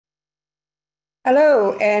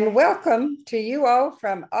Hello and welcome to you all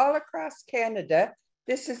from all across Canada.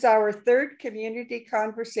 This is our third community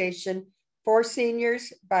conversation for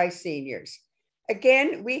seniors by seniors.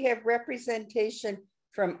 Again, we have representation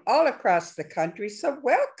from all across the country, so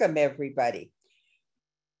welcome everybody.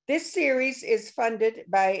 This series is funded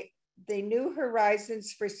by the New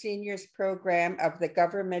Horizons for Seniors program of the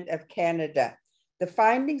Government of Canada. The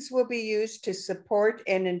findings will be used to support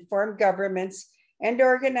and inform governments and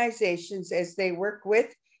organizations as they work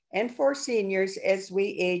with and for seniors as we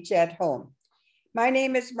age at home. My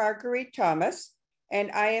name is Marguerite Thomas,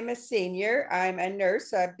 and I am a senior. I'm a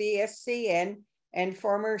nurse, a BSCN, and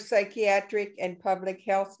former psychiatric and public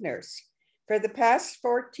health nurse. For the past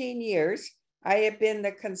 14 years, I have been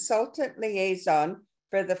the consultant liaison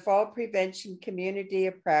for the Fall Prevention Community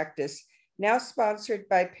of Practice, now sponsored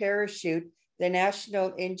by Parachute, the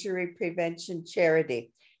National Injury Prevention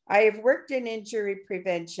Charity. I have worked in injury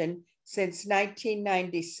prevention since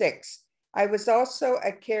 1996. I was also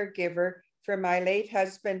a caregiver for my late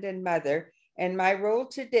husband and mother, and my role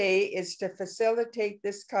today is to facilitate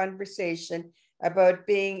this conversation about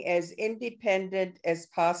being as independent as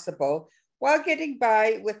possible while getting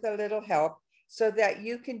by with a little help so that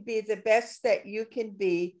you can be the best that you can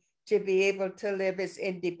be to be able to live as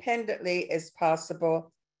independently as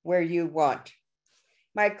possible where you want.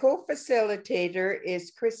 My co-facilitator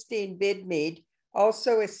is Christine Bidmead,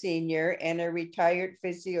 also a senior and a retired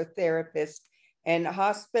physiotherapist and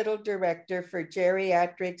hospital director for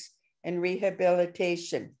geriatrics and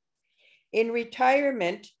rehabilitation. In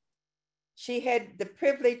retirement, she had the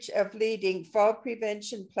privilege of leading fall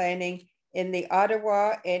prevention planning in the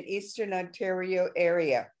Ottawa and Eastern Ontario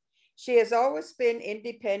area. She has always been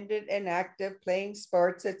independent and active, playing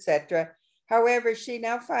sports, etc. However, she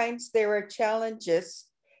now finds there are challenges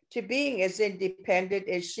to being as independent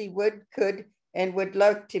as she could, and would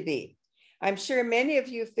love to be. I'm sure many of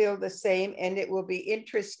you feel the same, and it will be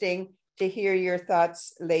interesting to hear your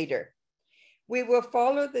thoughts later. We will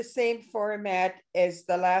follow the same format as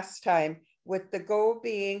the last time, with the goal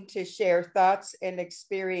being to share thoughts and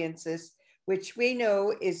experiences, which we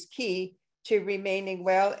know is key to remaining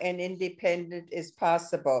well and independent as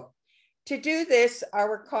possible. To do this,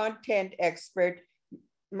 our content expert,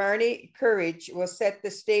 Marnie Courage, will set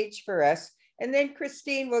the stage for us, and then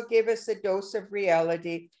Christine will give us a dose of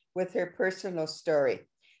reality with her personal story.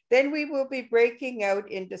 Then we will be breaking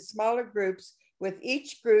out into smaller groups, with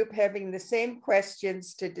each group having the same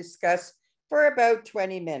questions to discuss for about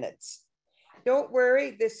 20 minutes. Don't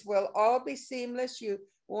worry, this will all be seamless. You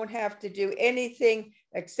won't have to do anything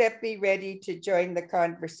except be ready to join the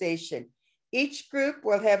conversation. Each group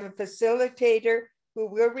will have a facilitator who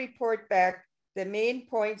will report back the main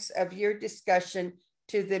points of your discussion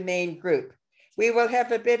to the main group. We will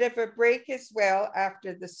have a bit of a break as well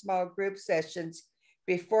after the small group sessions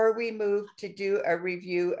before we move to do a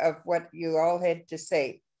review of what you all had to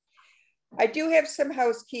say. I do have some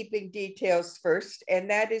housekeeping details first, and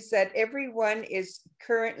that is that everyone is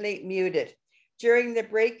currently muted. During the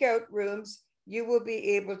breakout rooms, you will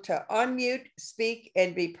be able to unmute, speak,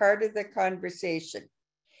 and be part of the conversation.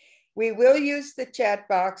 We will use the chat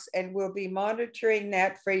box and we'll be monitoring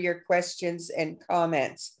that for your questions and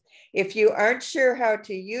comments. If you aren't sure how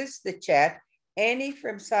to use the chat, Annie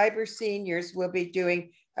from Cyber Seniors will be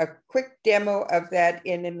doing a quick demo of that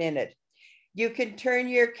in a minute. You can turn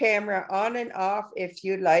your camera on and off if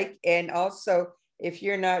you like, and also if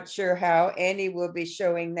you're not sure how, Annie will be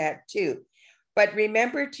showing that too. But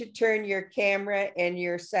remember to turn your camera and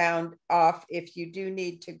your sound off if you do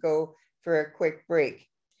need to go for a quick break.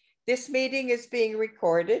 This meeting is being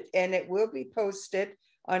recorded and it will be posted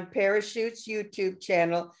on Parachute's YouTube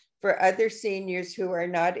channel for other seniors who are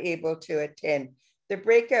not able to attend. The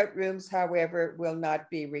breakout rooms, however, will not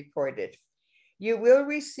be recorded. You will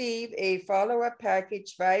receive a follow-up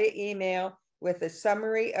package via email with a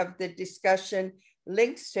summary of the discussion,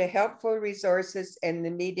 links to helpful resources, and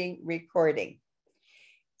the meeting recording.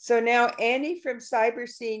 So now Annie from Cyber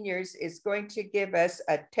Seniors is going to give us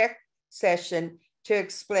a tech session to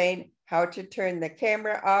explain how to turn the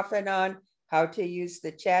camera off and on, how to use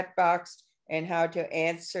the chat box, and how to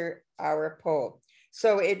answer our poll.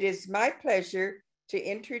 So it is my pleasure to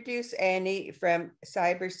introduce Annie from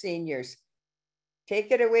Cyber Seniors. Take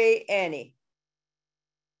it away, Annie.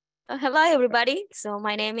 Hello, everybody. So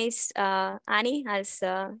my name is Annie, as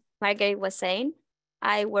Margaret was saying.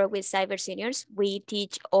 I work with Cyber Seniors. We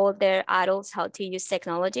teach older adults how to use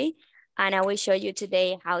technology. And I will show you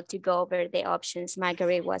today how to go over the options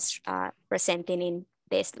Margaret was presenting in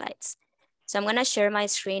the slides. So I'm gonna share my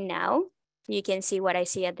screen now. You can see what I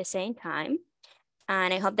see at the same time.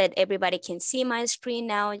 And I hope that everybody can see my screen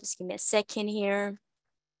now. Just give me a second here.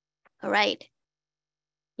 All right.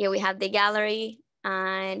 Here we have the gallery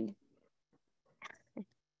and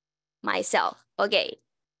myself. Okay.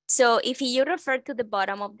 So if you refer to the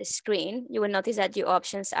bottom of the screen, you will notice that your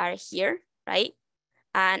options are here, right?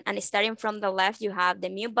 And starting from the left, you have the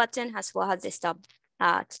mute button as well as the stop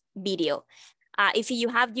video. If you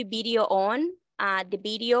have the video on, the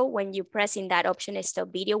video, when you press in that option, stop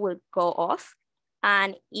video will go off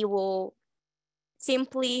and it will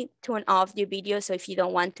simply turn off your video. So if you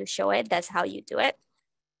don't want to show it, that's how you do it.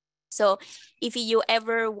 So if you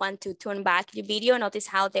ever want to turn back your video, notice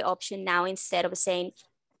how the option now, instead of saying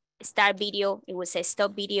start video, it will say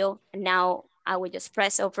stop video. And now I will just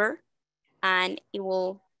press over and it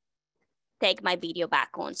will take my video back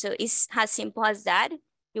on. So it's as simple as that.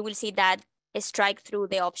 You will see that strike through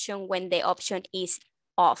the option when the option is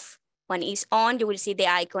off. When it's on, you will see the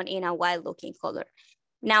icon in a wild looking color.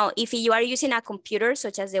 Now, if you are using a computer,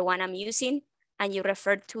 such as the one I'm using, and you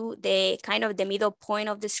refer to the kind of the middle point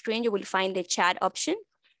of the screen, you will find the chat option.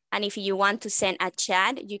 And if you want to send a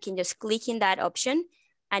chat, you can just click in that option.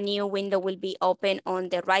 A new window will be open on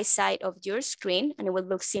the right side of your screen, and it will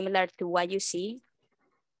look similar to what you see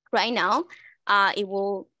right now. It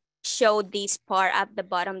will show this part at the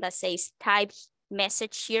bottom that says type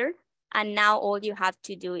message here. And now all you have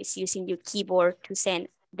to do is using your keyboard to send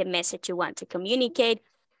the message you want to communicate.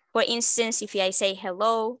 For instance, if I say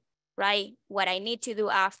hello, right? What I need to do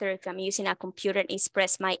after, if I'm using a computer, is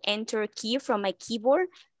press my enter key from my keyboard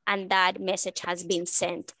and that message has been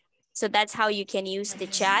sent. So that's how you can use the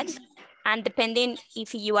chat. And depending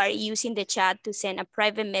if you are using the chat to send a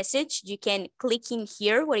private message, you can click in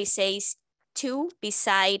here where it says to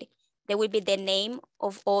beside, there will be the name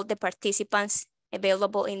of all the participants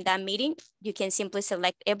available in that meeting. You can simply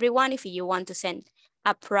select everyone if you want to send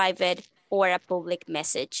a private or a public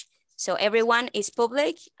message. So everyone is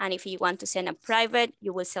public, and if you want to send a private,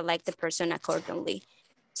 you will select the person accordingly.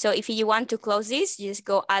 So if you want to close this, you just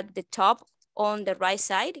go at the top on the right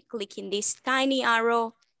side, clicking this tiny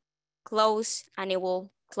arrow, close, and it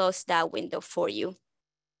will close that window for you.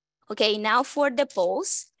 Okay, now for the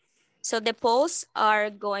polls. So the polls are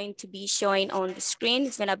going to be showing on the screen.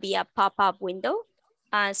 It's gonna be a pop-up window.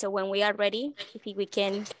 So when we are ready, if we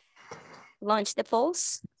can launch the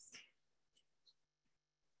polls.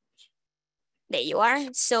 There you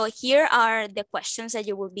are. So here are the questions that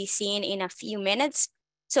you will be seeing in a few minutes.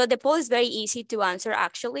 So the poll is very easy to answer,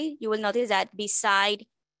 actually. You will notice that beside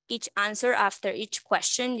each answer after each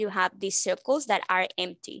question, you have these circles that are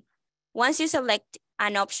empty. Once you select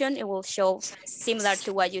an option, it will show similar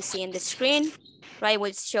to what you see in the screen, right? It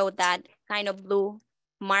will show that kind of blue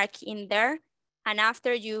mark in there. And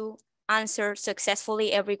after you answer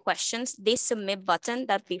successfully every question, this submit button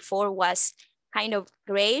that before was kind of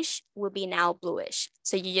grayish will be now bluish.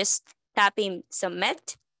 So you just tap in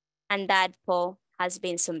submit and that poll has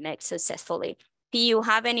been submitted successfully. Do you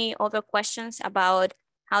have any other questions about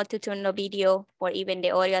how to turn the video or even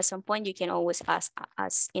the audio at some point? You can always ask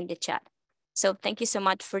us in the chat. So thank you so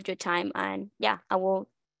much for your time. And yeah, I will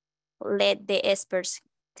let the experts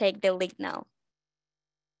take the lead now.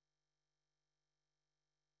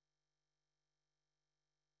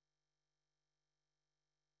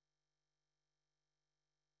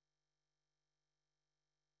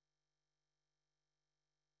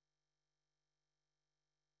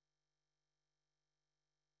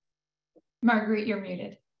 Marguerite, you're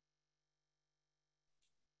muted.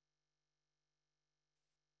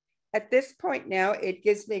 At this point now, it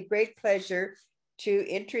gives me great pleasure to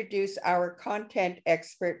introduce our content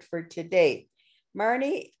expert for today.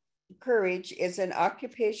 Marnie Courage is an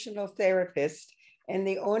occupational therapist and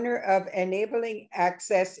the owner of Enabling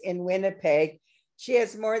Access in Winnipeg. She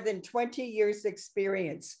has more than 20 years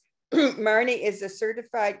experience. Marnie is a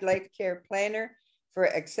certified life care planner for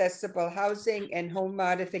accessible housing and home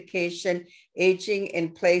modification, aging in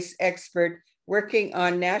place expert, working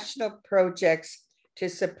on national projects to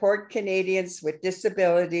support Canadians with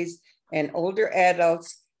disabilities and older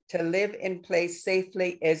adults to live in place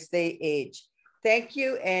safely as they age. Thank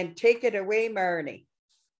you, and take it away, Marnie.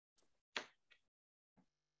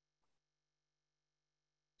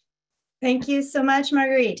 Thank you so much,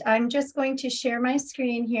 Marguerite. I'm just going to share my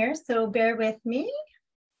screen here, so bear with me.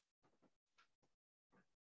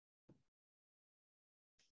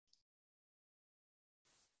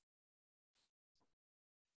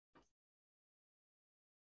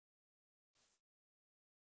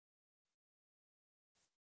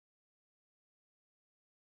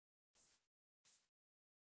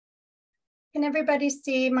 Can everybody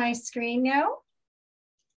see my screen now?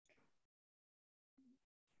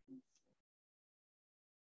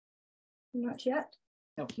 Not yet.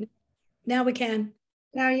 No. Now we can.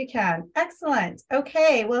 Now you can. Excellent.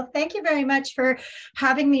 Okay. Well, thank you very much for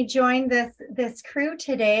having me join this crew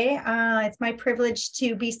today. It's my privilege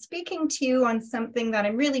to be speaking to you on something that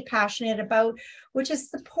I'm really passionate about, which is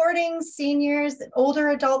supporting seniors, older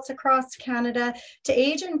adults across Canada to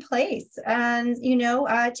age in place and,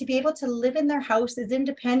 to be able to live in their houses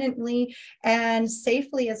independently and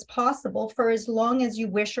safely as possible for as long as you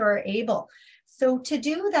wish or are able. So to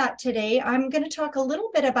do that today, I'm going to talk a little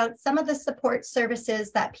bit about some of the support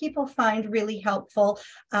services that people find really helpful,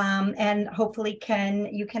 and hopefully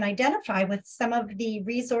you can identify with some of the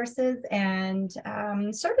resources and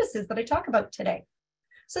services that I talk about today.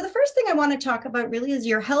 So the first thing I want to talk about really is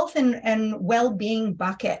your health and well-being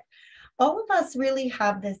bucket. All of us really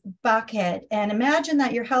have this bucket, and imagine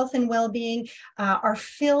that your health and well-being are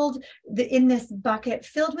filled in this bucket,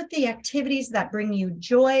 filled with the activities that bring you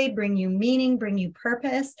joy, bring you meaning, bring you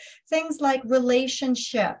purpose. Things like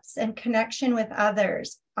relationships and connection with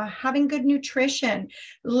others, having good nutrition,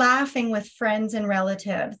 laughing with friends and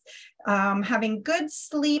relatives, having good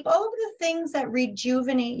sleep, all of the things that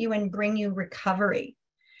rejuvenate you and bring you recovery.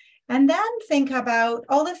 And then think about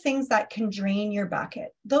all the things that can drain your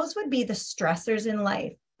bucket. Those would be the stressors in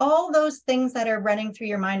life, all those things that are running through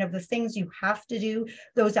your mind of the things you have to do,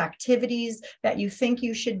 those activities that you think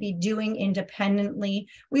you should be doing independently.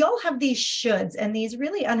 We all have these shoulds and these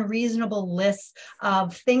really unreasonable lists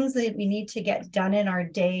of things that we need to get done in our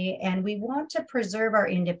day. And we want to preserve our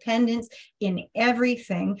independence in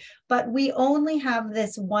everything, but we only have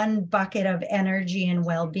this one bucket of energy and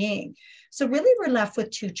well-being. So really we're left with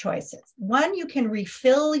two choices. One, you can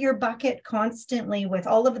refill your bucket constantly with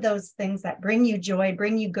all of those things that bring you joy,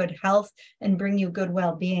 bring you good health, and bring you good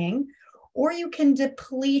well-being. Or you can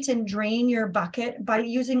deplete and drain your bucket by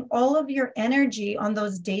using all of your energy on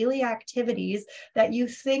those daily activities that you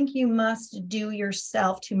think you must do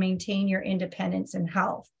yourself to maintain your independence and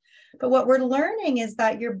health. But what we're learning is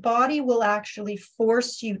that your body will actually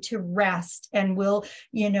force you to rest and will,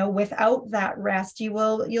 without that rest,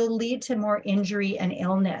 you'll lead to more injury and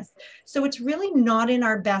illness. So it's really not in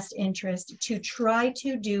our best interest to try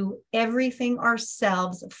to do everything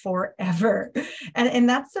ourselves forever. And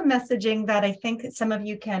that's the messaging that I think some of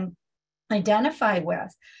you can identify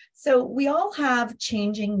with. So we all have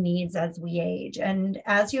changing needs as we age. And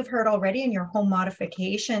as you've heard already in your home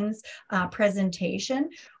modifications presentation,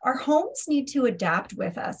 our homes need to adapt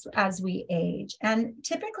with us as we age. And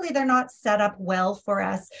typically they're not set up well for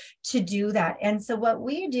us to do that. And so what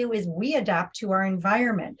we do is we adapt to our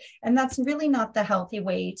environment. And that's really not the healthy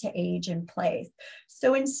way to age in place.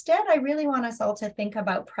 So instead, I really want us all to think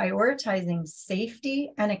about prioritizing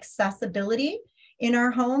safety and accessibility in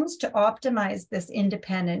our homes to optimize this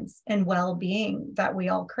independence and well-being that we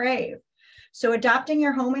all crave. So adapting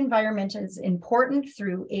your home environment is important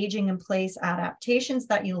through aging in place adaptations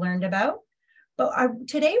that you learned about. But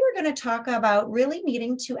today we're going to talk about really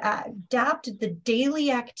needing to adapt the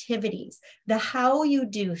daily activities, the how you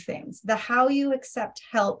do things, the how you accept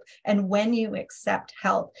help and when you accept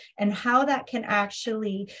help, and how that can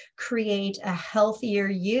actually create a healthier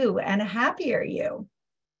you and a happier you.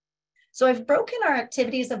 So I've broken our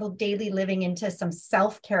activities of daily living into some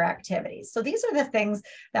self-care activities. So these are the things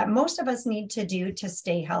that most of us need to do to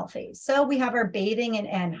stay healthy. So we have our bathing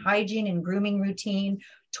and hygiene and grooming routine,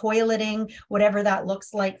 toileting, whatever that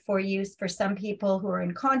looks like for you. For some people who are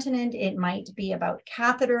incontinent, it might be about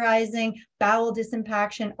catheterizing, bowel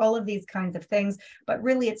disimpaction, all of these kinds of things. But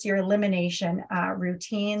really it's your elimination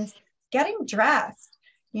routines, getting dressed.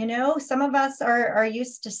 Some of us are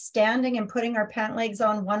used to standing and putting our pant legs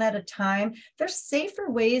on one at a time. There's safer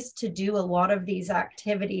ways to do a lot of these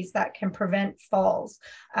activities that can prevent falls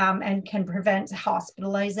and can prevent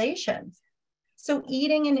hospitalizations. So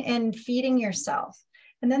eating and feeding yourself.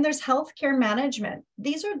 And then there's healthcare management.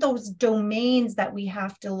 These are those domains that we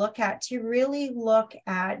have to look at to really look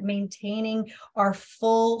at maintaining our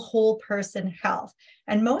full whole person health.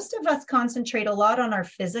 And most of us concentrate a lot on our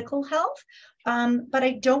physical health, but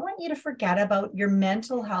I don't want you to forget about your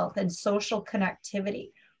mental health and social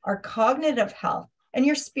connectivity, our cognitive health, and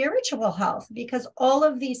your spiritual health, because all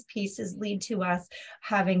of these pieces lead to us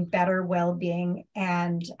having better well-being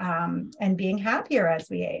and being happier as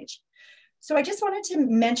we age. So I just wanted to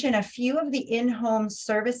mention a few of the in-home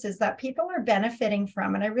services that people are benefiting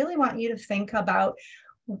from. And I really want you to think about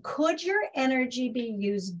Could your energy be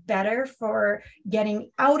used better for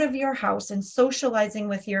getting out of your house and socializing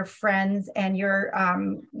with your friends and your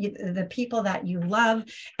the people that you love,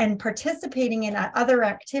 and participating in other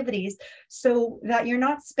activities, so that you're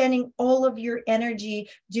not spending all of your energy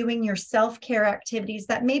doing your self-care activities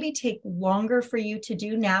that maybe take longer for you to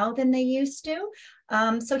do now than they used to?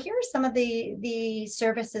 So here are some of the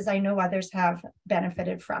services I know others have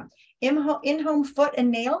benefited from. In-home foot and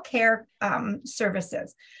nail care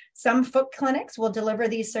services. Some foot clinics will deliver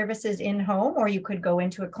these services in-home, or you could go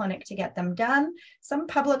into a clinic to get them done. Some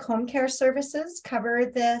public home care services cover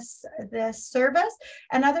this service,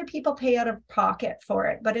 and other people pay out of pocket for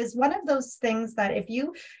it. But it's one of those things that if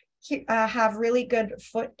you have really good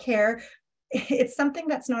foot care, it's something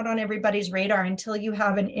that's not on everybody's radar until you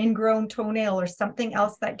have an ingrown toenail or something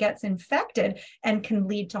else that gets infected and can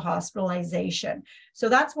lead to hospitalization. So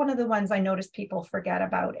that's one of the ones I notice people forget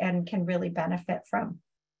about and can really benefit from.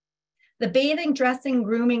 The bathing, dressing,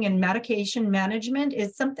 grooming, and medication management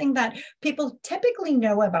is something that people typically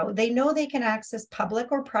know about. They know they can access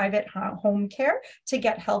public or private home care to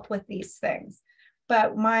get help with these things.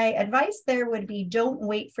 But my advice there would be, don't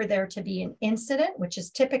wait for there to be an incident, which is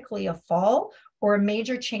typically a fall or a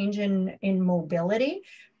major change in mobility,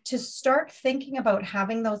 to start thinking about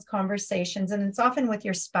having those conversations. And it's often with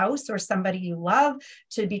your spouse or somebody you love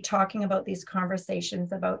to be talking about these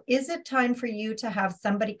conversations about, is it time for you to have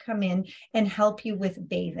somebody come in and help you with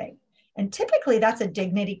bathing? And typically that's a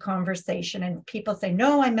dignity conversation, and people say,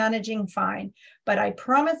 no, I'm managing fine. But I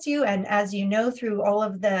promise you, and as you know through all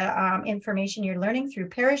of the information you're learning through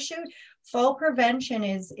Parachute, fall prevention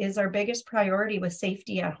is our biggest priority with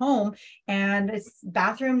safety at home. And it's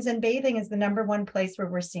bathrooms and bathing is the #1 place where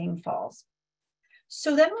we're seeing falls.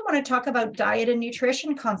 So then we want to talk about diet and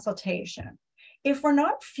nutrition consultation. If we're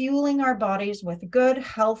not fueling our bodies with good,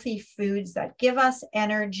 healthy foods that give us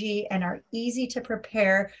energy and are easy to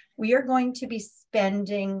prepare, we are going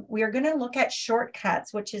to look at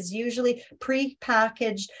shortcuts, which is usually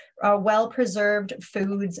pre-packaged, well-preserved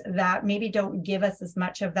foods that maybe don't give us as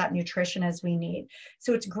much of that nutrition as we need.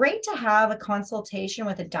 So it's great to have a consultation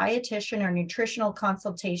with a dietitian or nutritional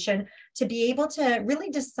consultation to be able to really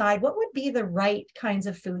decide what would be the right kinds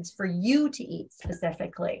of foods for you to eat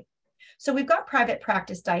specifically. So we've got private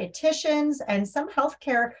practice dietitians, and some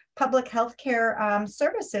public healthcare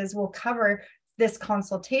services will cover this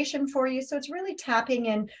consultation for you. So it's really tapping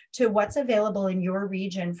into what's available in your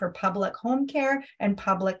region for public home care and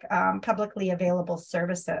publicly available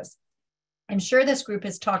services. I'm sure this group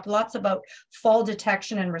has talked lots about fall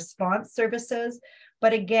detection and response services.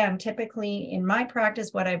 But again, typically in my practice,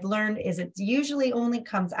 what I've learned is it usually only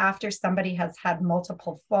comes after somebody has had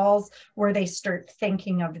multiple falls where they start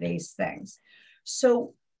thinking of these things.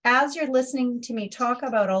 So as you're listening to me talk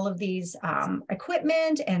about all of these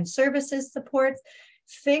equipment and services supports,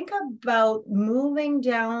 think about moving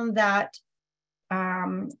down that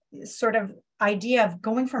sort of idea of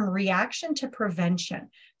going from reaction to prevention.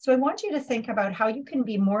 So I want you to think about how you can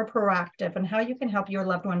be more proactive and how you can help your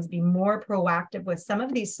loved ones be more proactive with some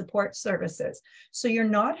of these support services. So you're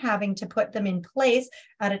not having to put them in place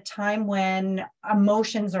at a time when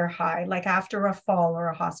emotions are high, like after a fall or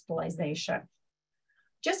a hospitalization.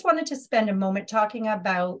 Just wanted to spend a moment talking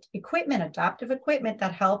about equipment, adaptive equipment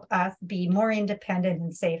that help us be more independent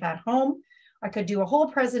and safe at home. I could do a whole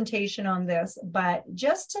presentation on this, but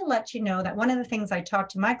just to let you know that one of the things I talk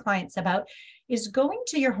to my clients about is going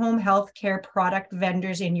to your home health care product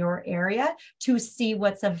vendors in your area to see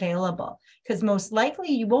what's available. Because most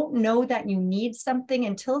likely you won't know that you need something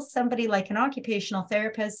until somebody like an occupational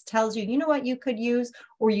therapist tells you, you know what you could use,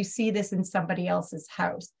 or you see this in somebody else's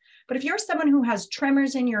house. But if you're someone who has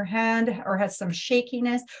tremors in your hand or has some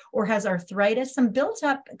shakiness or has arthritis, some built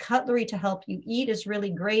up cutlery to help you eat is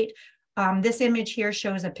really great. This image here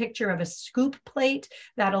shows a picture of a scoop plate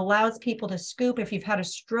that allows people to scoop if you've had a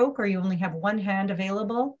stroke or you only have one hand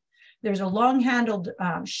available. There's a long-handled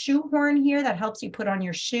shoehorn here that helps you put on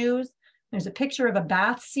your shoes. There's a picture of a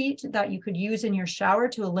bath seat that you could use in your shower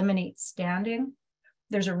to eliminate standing.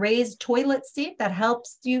 There's a raised toilet seat that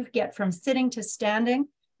helps you get from sitting to standing.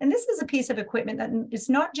 And this is a piece of equipment that is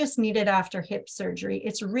not just needed after hip surgery.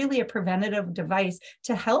 It's really a preventative device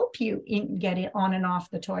to help you get it on and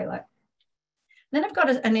off the toilet. Then I've got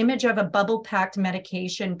an image of a bubble-packed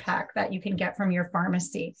medication pack that you can get from your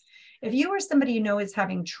pharmacy. If you or somebody you know is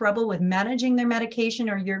having trouble with managing their medication,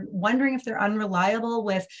 or you're wondering if they're unreliable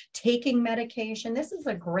with taking medication, this is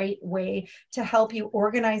a great way to help you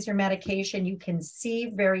organize your medication. You can see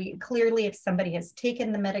very clearly if somebody has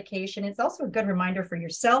taken the medication. It's also a good reminder for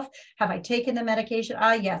yourself. Have I taken the medication?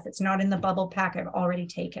 Ah, yes, it's not in the bubble pack. I've already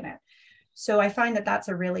taken it. So I find that that's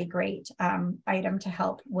a really great item to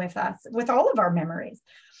help with us, with all of our memories.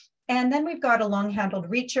 And then we've got a long-handled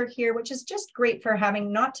reacher here, which is just great for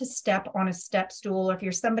having not to step on a step stool, or if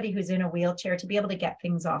you're somebody who's in a wheelchair, to be able to get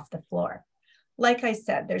things off the floor. Like I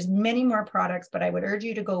said, there's many more products, but I would urge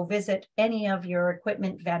you to go visit any of your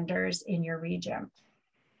equipment vendors in your region.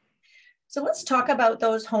 So let's talk about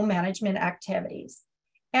those home management activities.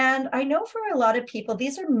 And I know for a lot of people,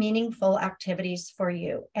 these are meaningful activities for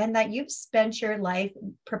you, and that you've spent your life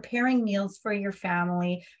preparing meals for your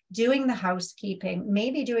family, doing the housekeeping,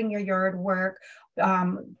 maybe doing your yard work,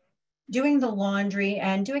 doing the laundry,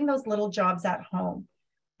 and doing those little jobs at home.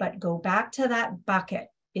 But go back to that bucket.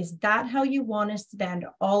 Is that how you want to spend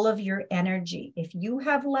all of your energy? If you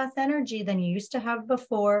have less energy than you used to have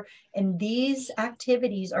before, and these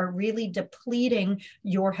activities are really depleting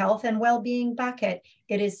your health and well-being bucket,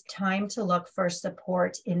 it is time to look for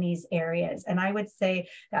support in these areas. And I would say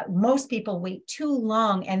that most people wait too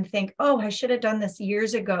long and think, oh, I should have done this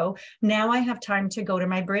years ago. Now I have time to go to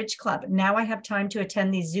my bridge club. Now I have time to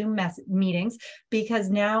attend these Zoom meetings, because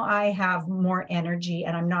now I have more energy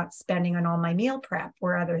and I'm not spending on all my meal prep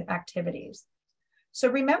or other activities. So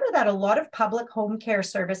remember that a lot of public home care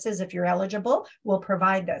services, if you're eligible, will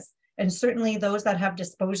provide this. And certainly those that have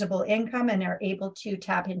disposable income and are able to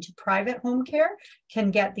tap into private home care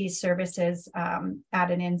can get these services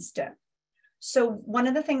at an instant. So one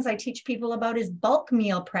of the things I teach people about is bulk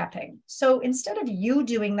meal prepping. So instead of you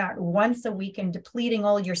doing that once a week and depleting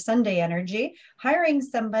all your Sunday energy, hiring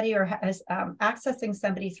somebody or accessing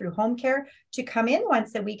somebody through home care to come in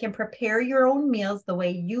once a week and prepare your own meals the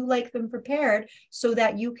way you like them prepared so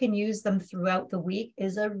that you can use them throughout the week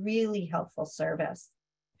is a really helpful service.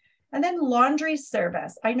 And then laundry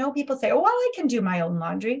service. I know people say, oh, well, I can do my own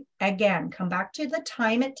laundry. Again, come back to the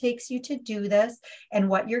time it takes you to do this and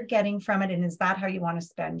what you're getting from it. And is that how you want to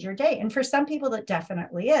spend your day? And for some people, it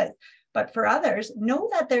definitely is. But for others, know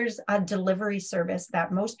that there's a delivery service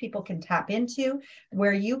that most people can tap into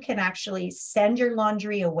where you can actually send your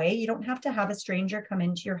laundry away. You don't have to have a stranger come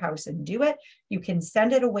into your house and do it. You can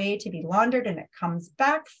send it away to be laundered and it comes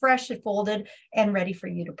back fresh and folded and ready for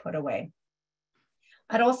you to put away.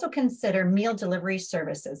 I'd also consider meal delivery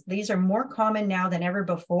services. These are more common now than ever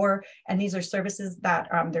before. And these are services that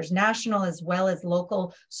there's national as well as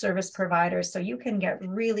local service providers. So you can get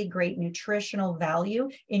really great nutritional value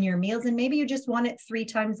in your meals. And maybe you just want it 3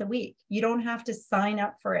 times a week. You don't have to sign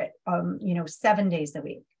up for it, 7 days a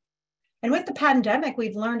week. And with the pandemic,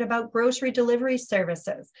 we've learned about grocery delivery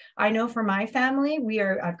services. I know for my family,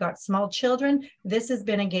 I've got small children. This has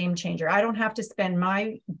been a game changer. I don't have to spend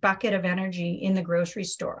my bucket of energy in the grocery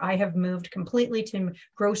store. I have moved completely to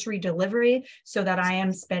grocery delivery so that I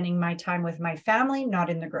am spending my time with my family,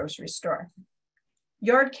 not in the grocery store.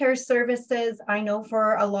 Yard care services, I know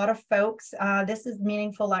for a lot of folks, this is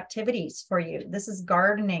meaningful activities for you. This is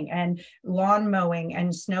gardening and lawn mowing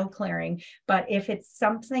and snow clearing. But if it's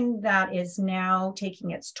something that is now taking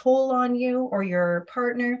its toll on you or your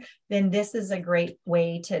partner, then this is a great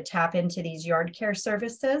way to tap into these yard care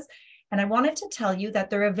services. And I wanted to tell you that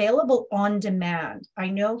they're available on demand. I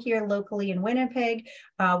know here locally in Winnipeg,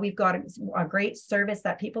 we've got a great service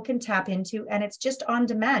that people can tap into, and it's just on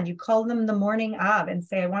demand. You call them the morning of and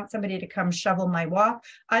say, I want somebody to come shovel my walk.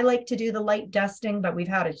 I like to do the light dusting, but we've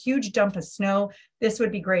had a huge dump of snow. This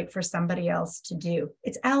would be great for somebody else to do.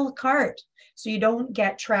 It's a la carte, so you don't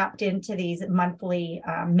get trapped into these monthly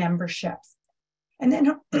memberships. And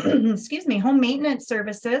then, excuse me, home maintenance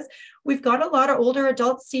services. We've got a lot of older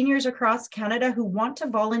adult seniors across Canada who want to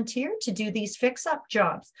volunteer to do these fix-up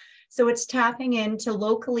jobs. So it's tapping into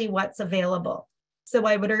locally what's available. So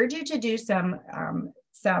I would urge you to do some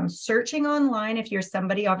searching online. If you're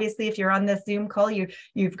somebody, obviously, if you're on this Zoom call,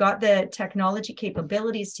 you've got the technology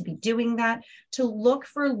capabilities to be doing that, to look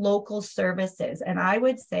for local services. And I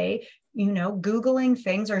would say, Googling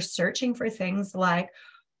things or searching for things like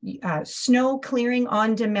snow clearing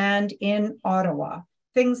on demand in Ottawa,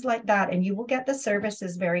 things like that. And you will get the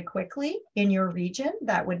services very quickly in your region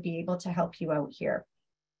that would be able to help you out here.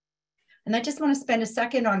 And I just want to spend a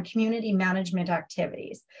second on community management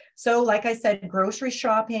activities. So like I said, grocery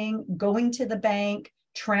shopping, going to the bank,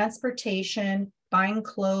 transportation, buying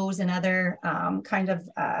clothes and other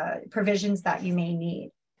provisions that you may need.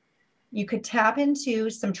 You could tap into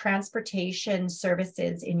some transportation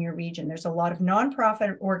services in your region. There's a lot of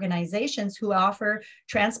nonprofit organizations who offer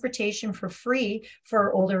transportation for free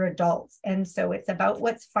for older adults. And so it's about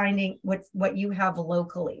what you have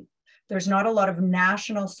locally. There's not a lot of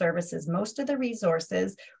national services. Most of the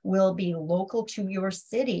resources will be local to your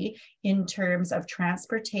city in terms of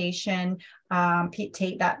transportation,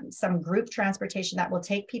 take that some group transportation that will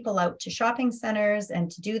take people out to shopping centers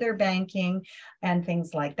and to do their banking and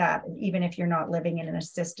things like that. Even if you're not living in an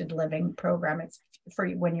assisted living program, it's for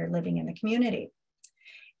when you're living in the community.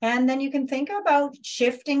 And then you can think about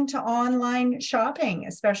shifting to online shopping,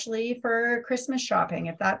 especially for Christmas shopping,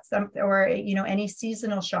 if that's something, or, you know, any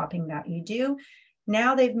seasonal shopping that you do.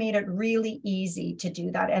 Now they've made it really easy to do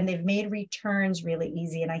that, and they've made returns really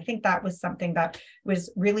easy. And I think that was something that was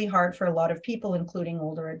really hard for a lot of people, including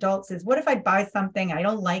older adults, is what if I buy something, I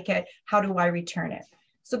don't like it, how do I return it?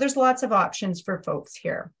 So there's lots of options for folks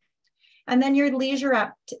here. And then your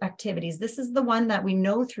leisure activities. This is the one that we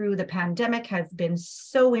know through the pandemic has been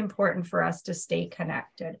so important for us to stay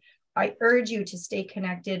connected. I urge you to stay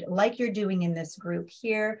connected like you're doing in this group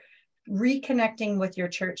here, reconnecting with your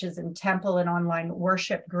churches and temple and online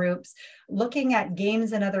worship groups, looking at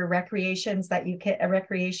games and other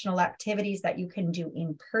recreational activities that you can do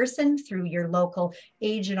in person through your local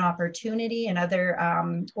age and opportunity and other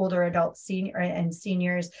older adults and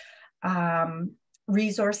seniors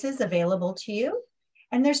resources available to you.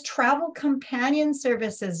 And there's travel companion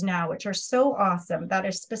services now, which are so awesome, that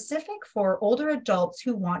are specific for older adults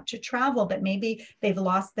who want to travel, but maybe they've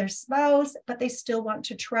lost their spouse, but they still want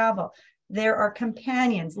to travel. There are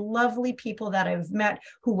companions, lovely people that I've met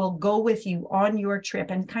who will go with you on your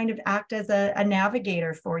trip and kind of act as a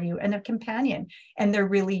navigator for you and a companion. And they're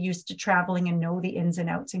really used to traveling and know the ins and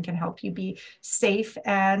outs and can help you be safe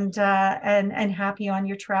and happy on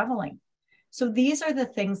your traveling. So these are the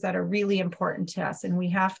things that are really important to us, and we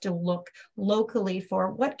have to look locally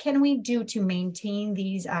for what can we do to maintain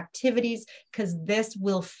these activities, because this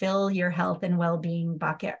will fill your health and well-being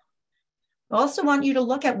bucket. I also want you to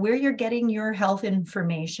look at where you're getting your health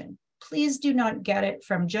information. Please do not get it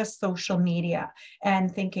from just social media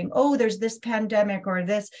and thinking, oh, there's this pandemic or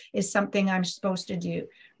this is something I'm supposed to do.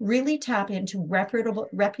 Really tap into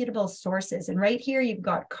reputable sources. And right here, you've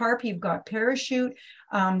got CARP, you've got Parachute.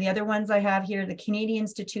 The other ones I have here, the Canadian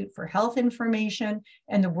Institute for Health Information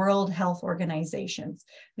and the World Health Organizations.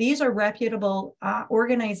 These are reputable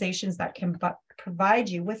organizations that can provide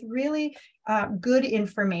you with really good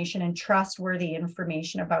information and trustworthy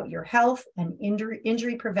information about your health and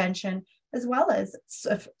injury prevention, as well as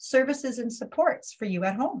services and supports for you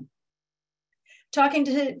at home. Talking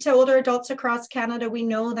to older adults across Canada, we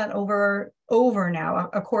know that over now,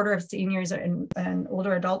 a quarter of seniors and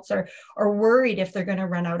older adults are worried if they're going to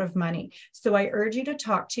run out of money. So I urge you to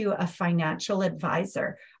talk to a financial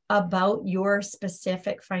advisor about your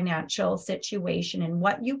specific financial situation and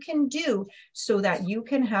what you can do so that you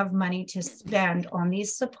can have money to spend on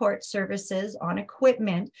these support services, on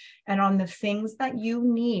equipment, and on the things that you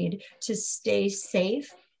need to stay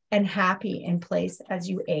safe and happy in place as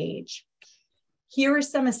you age. Here are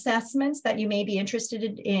some assessments that you may be interested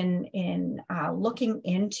in looking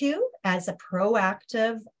into as a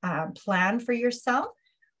proactive plan for yourself.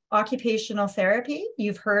 Occupational therapy,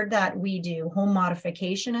 you've heard that we do home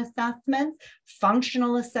modification assessments,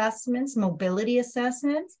 functional assessments, mobility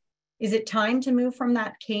assessments. Is it time to move from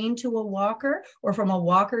that cane to a walker or from a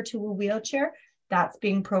walker to a wheelchair? That's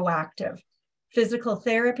being proactive. Physical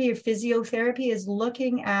therapy or physiotherapy is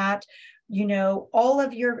looking at, you know, all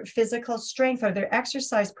of your physical strength. Are there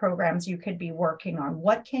exercise programs you could be working on?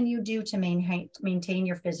 What can you do to maintain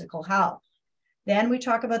your physical health? Then we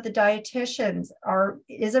talk about the dietitians.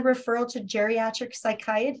 Is a referral to geriatric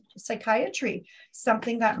psychiatry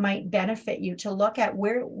something that might benefit you to look at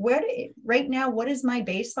right now, what is my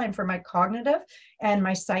baseline for my cognitive and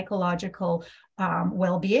my psychological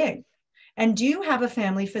well-being? And do you have a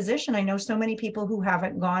family physician? I know so many people who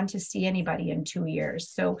haven't gone to see anybody in 2 years.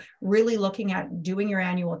 So really looking at doing your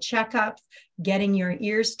annual checkups, getting your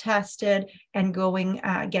ears tested, and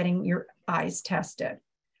getting your eyes tested.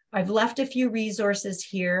 I've left a few resources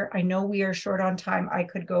here. I know we are short on time. I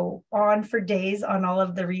could go on for days on all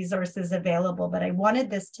of the resources available, but I wanted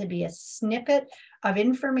this to be a snippet of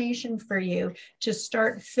information for you to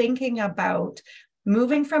start thinking about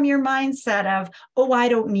moving from your mindset of, oh, I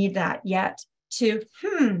don't need that yet, to,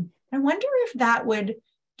 I wonder if that would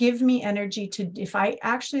give me energy to, if I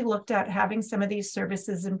actually looked at having some of these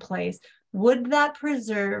services in place, would that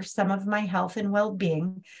preserve some of my health and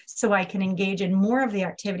well-being so I can engage in more of the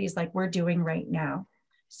activities like we're doing right now?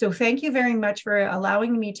 So thank you very much for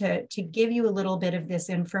allowing me to give you a little bit of this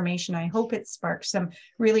information. I hope it sparks some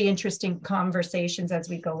really interesting conversations as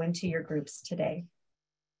we go into your groups today.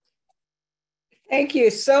 Thank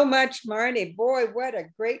you so much, Marnie. Boy, what a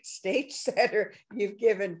great stage setter you've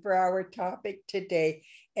given for our topic today.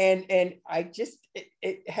 And I just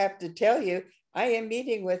have to tell you, I am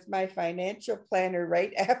meeting with my financial planner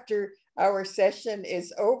right after our session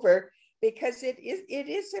is over, because it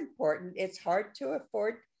is important. It's hard to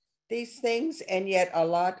afford these things, and yet a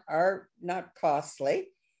lot are not costly.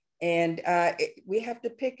 And we have to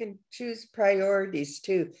pick and choose priorities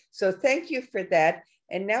too. So thank you for that.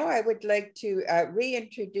 And now I would like to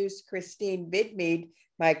reintroduce Christine Bidmead,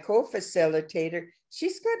 my co-facilitator.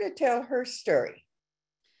 She's going to tell her story.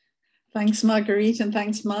 Thanks, Marguerite, and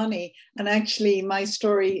thanks, Marnie. And actually, my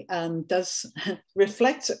story does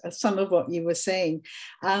reflect some of what you were saying.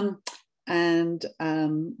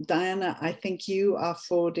 Diana, I think you are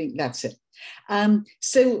forwarding, that's it.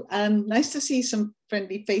 Nice to see some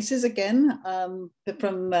friendly faces again from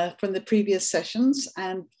the previous sessions.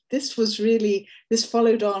 And this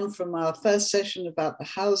followed on from our first session about the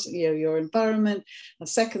house, your environment, a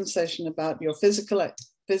second session about your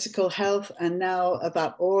physical health, and now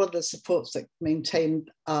about all of the supports that maintain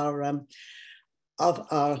our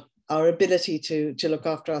ability to look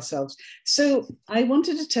after ourselves. So I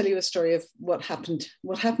wanted to tell you a story of what happened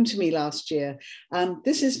to me last year.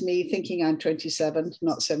 This is me thinking I'm 27,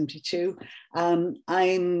 not 72.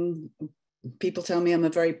 People tell me I'm a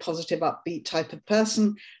very positive, upbeat type of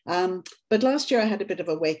person. But last year I had a bit of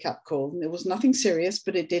a wake-up call. It was nothing serious,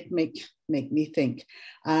 but it did make me think.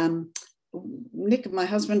 Nick, my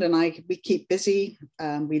husband, and I, we keep busy.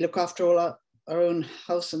 We look after all our own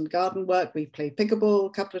house and garden work. We play pickleball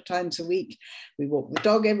a couple of times a week. We walk the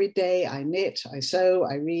dog every day. I knit, I sew,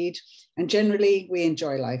 I read, and generally we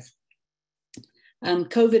enjoy life.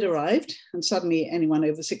 COVID arrived, and suddenly anyone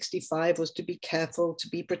over 65 was to be careful, to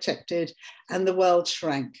be protected, and the world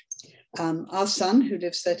shrank. Our son, who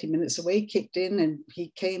lives 30 minutes away, kicked in, and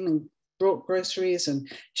he came and brought groceries and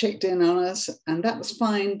checked in on us, and that was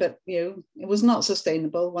fine, but it was not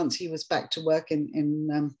sustainable once he was back to work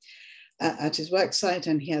at his work site,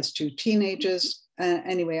 and he has 2 teenagers.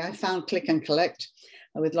 Anyway, I found click and collect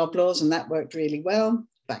with Loblaws, and that worked really well.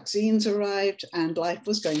 Vaccines arrived, and life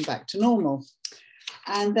was going back to normal.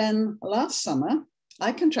 And then last summer,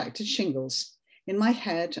 I contracted shingles in my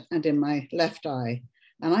head and in my left eye.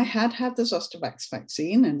 And I had the Zostavax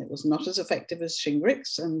vaccine, and it was not as effective as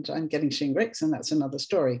Shingrix, and I'm getting Shingrix, and that's another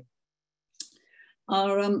story.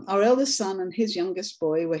 Our eldest son and his youngest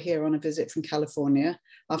boy were here on a visit from California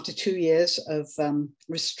after 2 years of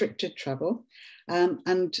restricted travel.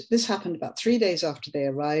 And this happened about 3 days after they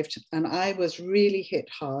arrived. And I was really hit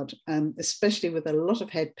hard, especially with a lot of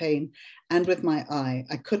head pain and with my eye.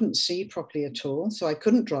 I couldn't see properly at all, so I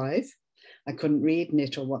couldn't drive. I couldn't read,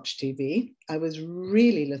 knit, or watch TV. I was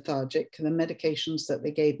really lethargic. The medications that they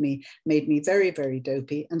gave me made me very, very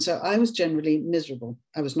dopey. And so I was generally miserable.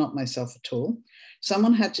 I was not myself at all.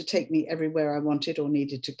 Someone had to take me everywhere I wanted or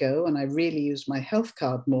needed to go. And I really used my health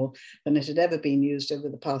card more than it had ever been used over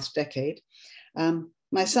the past decade.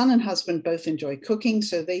 My son and husband both enjoy cooking,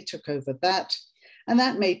 so they took over that. And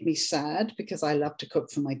that made me sad because I love to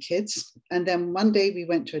cook for my kids. And then one day we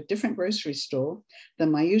went to a different grocery store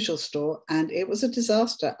than my usual store, and it was a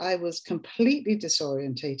disaster. I was completely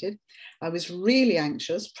disorientated. I was really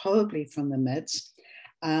anxious, probably from the meds.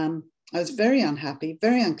 I was very unhappy,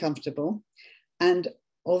 very uncomfortable. And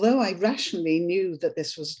although I rationally knew that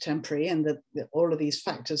this was temporary and that all of these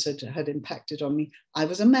factors had impacted on me, I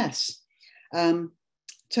was a mess.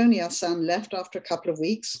 Tony, our son, left after a couple of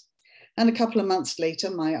weeks. And a couple of months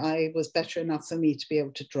later, my eye was better enough for me to be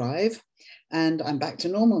able to drive. And I'm back to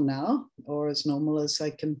normal now, or as normal as I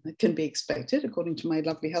can be expected, according to my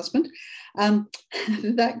lovely husband.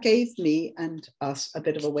 That gave me and us a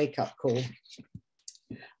bit of a wake-up call.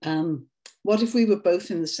 What if we were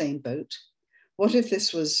both in the same boat? What if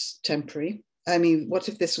this was temporary? I mean, what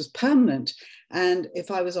if this was permanent? And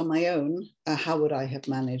if I was on my own, how would I have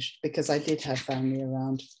managed? Because I did have family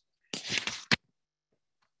around.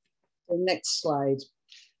 The next slide.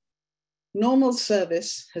 Normal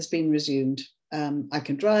service has been resumed. I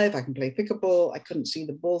can drive, I can play pickleball. I couldn't see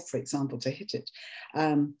the ball, for example, to hit it.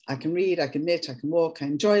 I can read, I can knit, I can walk, I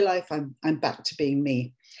enjoy life. I'm back to being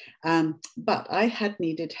me. But I had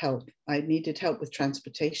needed help. I needed help with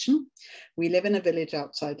transportation. We live in a village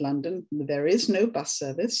outside London. There is no bus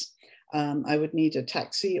service. I would need a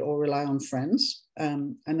taxi or rely on friends.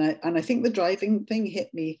 And I think the driving thing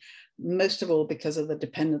hit me most of all because of the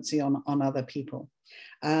dependency on other people.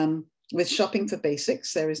 With shopping for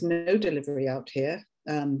basics, there is no delivery out here.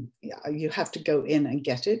 You have to go in and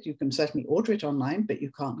get it. You can certainly order it online, but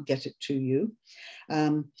you can't get it to you.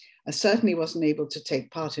 I certainly wasn't able to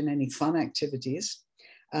take part in any fun activities.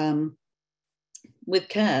 with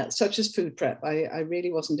care, such as food prep. I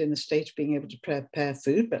really wasn't in a state of being able to prepare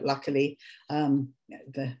food, but luckily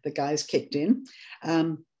the guys kicked in.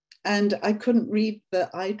 And I couldn't read the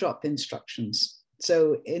eye drop instructions.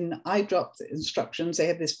 So in eye drop instructions, they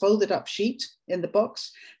have this folded up sheet in the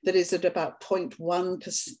box that is at about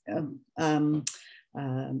 0.1%.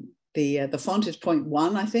 The font is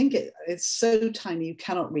 0.1, I think. It's so tiny you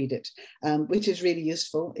cannot read it, which is really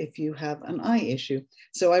useful if you have an eye issue.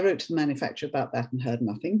 So I wrote to the manufacturer about that and heard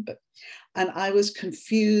nothing. And I was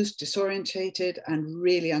confused, disorientated, and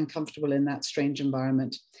really uncomfortable in that strange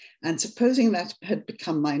environment. And supposing that had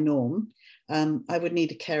become my norm, I would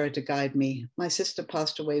need a carer to guide me. My sister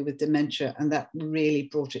passed away with dementia, and that really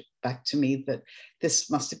brought it back to me that this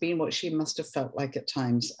must have been what she must have felt like at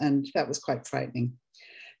times. And that was quite frightening.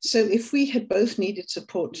 So if we had both needed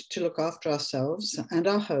support to look after ourselves and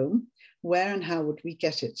our home, where and how would we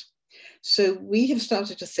get it? So we have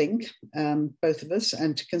started to think, both of us,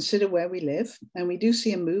 and to consider where we live. And we do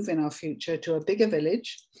see a move in our future to a bigger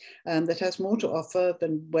village that has more to offer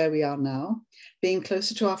than where we are now, being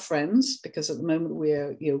closer to our friends, because at the moment we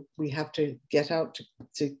have to get out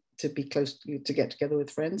to be close to get together with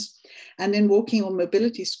friends, and in walking or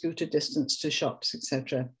mobility scooter distance to shops,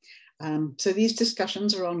 etc. So these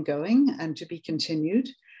discussions are ongoing and to be continued,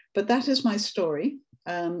 but that is my story.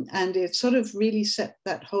 And it sort of really set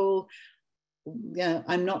that whole,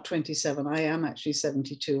 I'm not 27, I am actually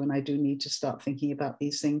 72, and I do need to start thinking about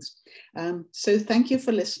these things. So thank you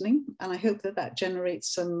for listening, and I hope that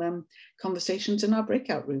generates some conversations in our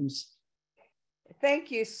breakout rooms. Thank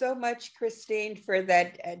you so much, Christine, for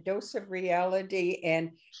that dose of reality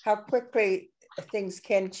and how quickly things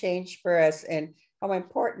can change for us, and how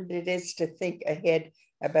important it is to think ahead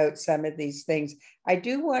about some of these things. I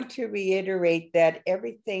do want to reiterate that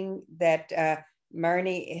everything that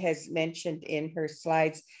Marnie has mentioned in her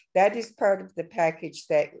slides, that is part of the package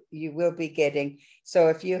that you will be getting. So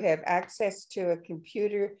if you have access to a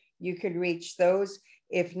computer, you can reach those.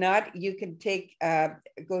 If not, you can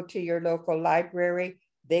go to your local library.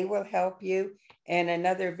 They will help you. And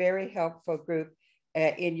another very helpful group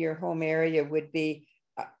in your home area would be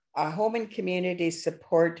a home and community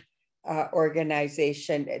support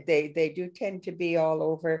organization. They do tend to be all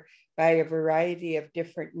over by a variety of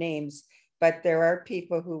different names, but there are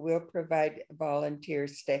people who will provide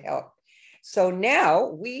volunteers to help. So now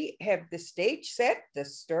we have the stage set, the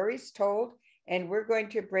stories told, and we're going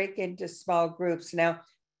to break into small groups. Now,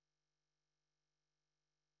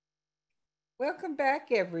 welcome back,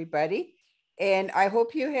 everybody. And I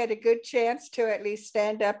hope you had a good chance to at least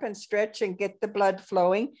stand up and stretch and get the blood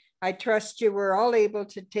flowing. I trust you were all able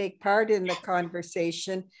to take part in the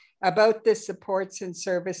conversation about the supports and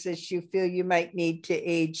services you feel you might need to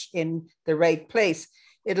age in the right place.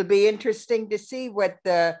 It'll be interesting to see what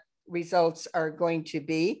the results are going to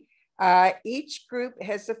be. Each group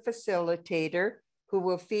has a facilitator who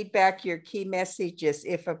will feed back your key messages.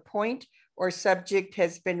 If a point or subject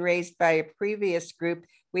has been raised by a previous group,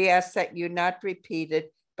 we ask that you not repeat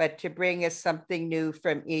it, but to bring us something new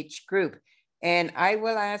from each group. And I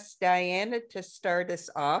will ask Diana to start us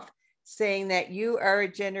off, saying that you are a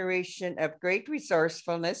generation of great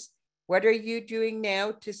resourcefulness. What are you doing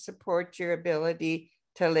now to support your ability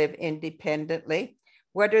to live independently?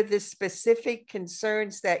 What are the specific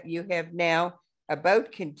concerns that you have now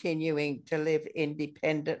about continuing to live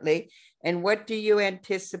independently? And what do you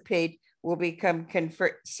anticipate will become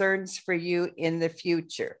concerns for you in the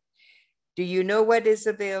future? Do you know what is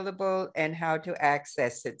available and how to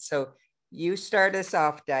access it? So you start us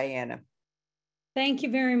off, Diana. Thank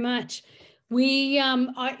you very much.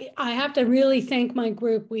 I have to really thank my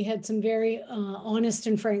group. We had some very honest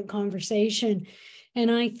and frank conversation.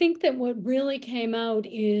 And I think that what really came out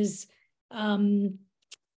is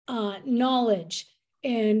knowledge,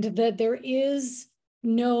 and that there is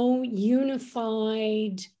no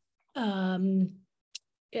unified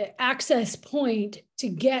access point to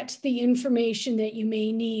get the information that you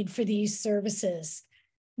may need for these services.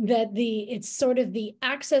 That it's sort of the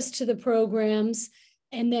access to the programs,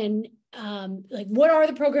 and then like what are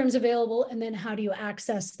the programs available, and then how do you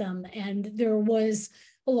access them? And there was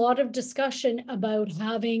a lot of discussion about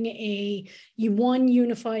having one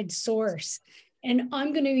unified source. And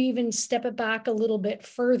I'm going to even step it back a little bit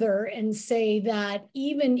further and say that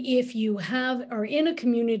even if you are in a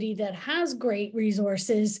community that has great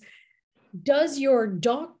resources, does your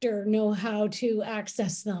doctor know how to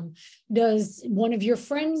access them? Does one of your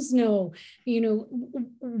friends know?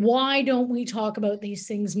 Why don't we talk about these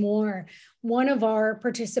things more? One of our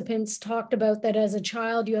participants talked about that as a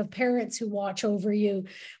child, you have parents who watch over you.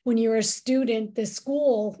 When you're a student, the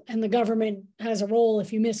school and the government has a role.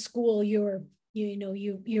 If you miss school, you're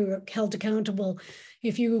you're held accountable.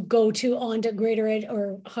 If you go on to greater ed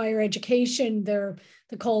or higher education, the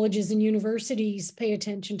colleges and universities pay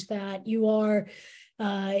attention to that. You are,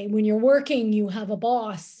 when you're working, you have a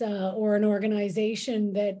boss or an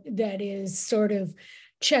organization that is sort of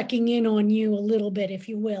checking in on you a little bit, if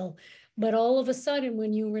you will. But all of a sudden,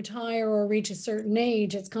 when you retire or reach a certain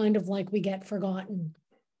age, it's kind of like we get forgotten.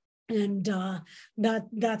 And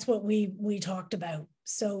that's what we talked about.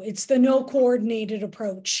 So it's the no coordinated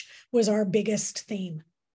approach was our biggest theme.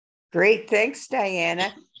 Great, thanks,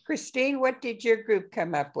 Diana. Christine, what did your group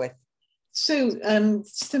come up with? So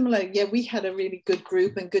similar, yeah, we had a really good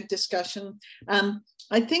group and good discussion.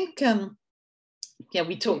 I think, yeah,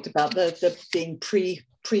 we talked about the being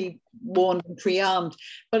pre-warned and pre-armed,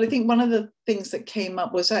 but I think one of the things that came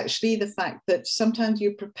up was actually the fact that sometimes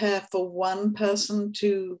you prepare for one person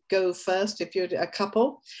to go first if you're a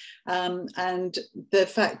couple, and the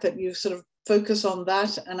fact that you sort of focus on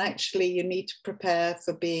that, and actually you need to prepare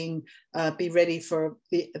for be ready for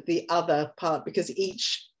the other part, because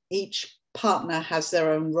each partner has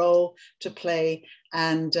their own role to play,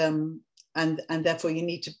 and therefore you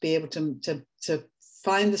need to be able to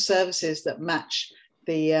find the services that match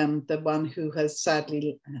the one who has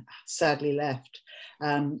sadly left,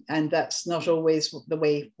 and that's not always the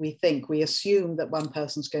way we think. We assume that one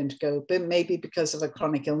person's going to go, but maybe because of a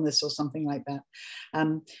chronic illness or something like that.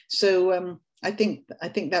 I think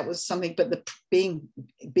that was something, but the being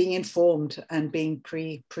informed and being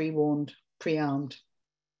pre-warned, pre-armed.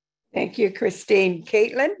 Thank you, Christine.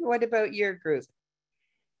 Caitlin, what about your group?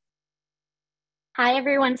 Hi,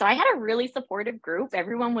 everyone. So I had a really supportive group.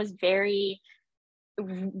 Everyone was very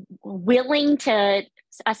willing to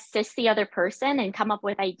assist the other person and come up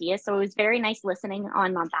with ideas. So it was very nice listening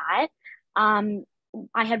on that.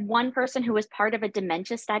 I had one person who was part of a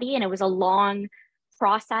dementia study, and it was a long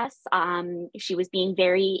process. She was being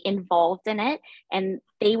very involved in it, and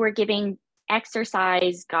they were giving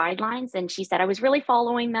exercise guidelines, and she said, I was really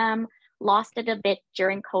following them, lost it a bit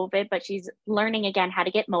during COVID, but she's learning again how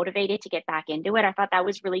to get motivated to get back into it. I thought that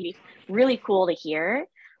was really, really cool to hear.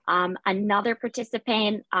 Another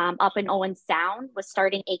participant up in Owen Sound was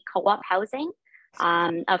starting a co-op housing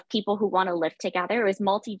of people who want to live together. It was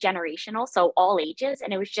multi-generational, so all ages,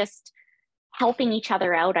 and it was just helping each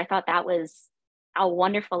other out. I thought that was a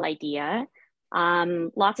wonderful idea.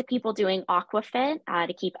 Lots of people doing aquafit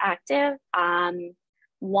to keep active.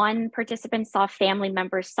 One participant saw family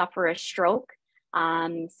members suffer a stroke,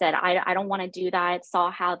 said, I don't want to do that,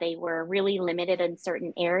 saw how they were really limited in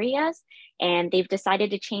certain areas, and they've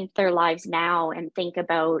decided to change their lives now and think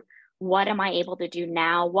about, what am I able to do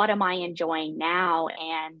now? What am I enjoying now?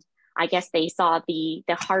 And I guess they saw the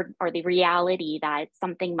hard or the reality that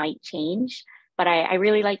something might change. But I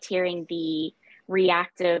really liked hearing the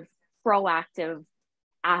reactive, proactive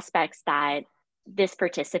aspects that this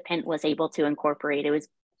participant was able to incorporate. It was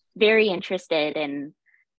very interested, and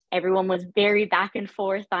everyone was very back and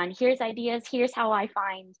forth on, here's ideas, here's how I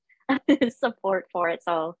find support for it.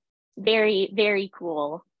 So very, very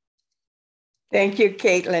cool. Thank you,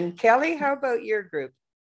 Caitlin. Kelly, how about your group?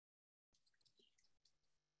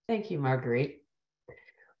 Thank you, Marguerite.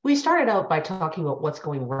 We started out by talking about what's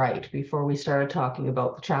going right before we started talking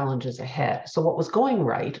about the challenges ahead. So what was going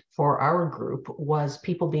right for our group was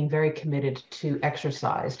people being very committed to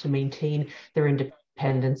exercise, to maintain their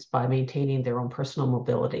independence by maintaining their own personal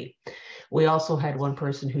mobility. We also had one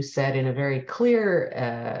person who said in a very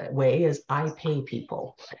clear way is, I pay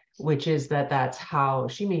people, which is that's how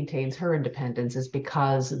she maintains her independence, is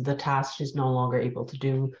because the tasks she's no longer able to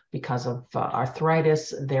do because of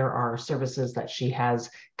arthritis. There are services that she has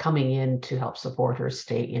coming in to help support her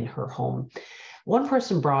stay in her home. One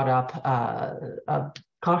person brought up a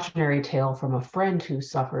cautionary tale from a friend who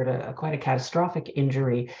suffered quite a catastrophic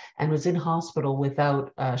injury and was in hospital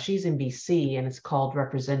without, she's in BC, and it's called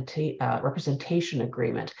representation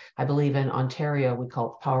agreement. I believe in Ontario, we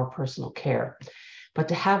call it Power Personal Care. But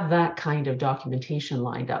to have that kind of documentation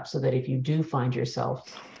lined up so that if you do find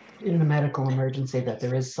yourself in a medical emergency, that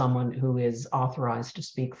there is someone who is authorized to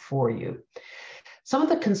speak for you. Some of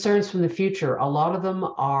the concerns from the future, a lot of them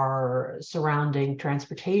are surrounding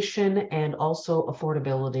transportation and also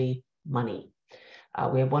affordability, money.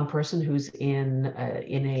 We have one person who's in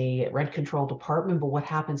a rent-controlled apartment, but what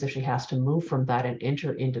happens if she has to move from that and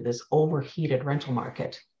enter into this overheated rental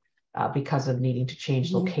market because of needing to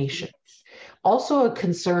change location? Also a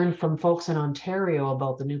concern from folks in Ontario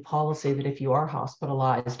about the new policy that if you are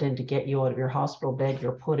hospitalized and to get you out of your hospital bed,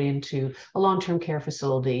 you're put into a long-term care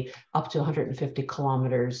facility up to 150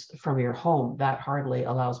 kilometers from your home. That hardly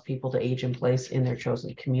allows people to age in place in their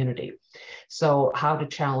chosen community. So how to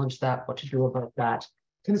challenge that, what to do about that.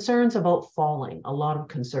 Concerns about falling, a lot of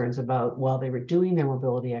concerns about while they were doing their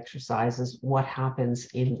mobility exercises, what happens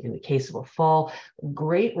in the case of a fall.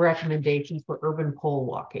 Great recommendation for urban pole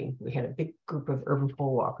walking. We had a big group of urban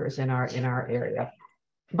pole walkers in our area.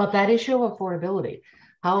 But that issue of affordability,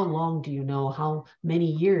 how long do you know? How many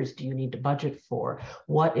years do you need to budget for?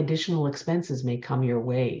 What additional expenses may come your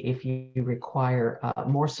way if you require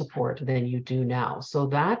more support than you do now? So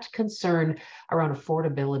that concern around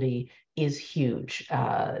affordability is huge.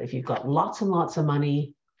 If you've got lots and lots of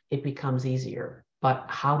money, it becomes easier. But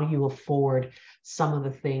how do you afford some of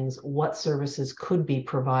the things? What services could be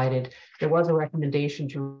provided? There was a recommendation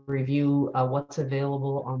to review what's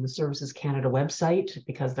available on the Services Canada website,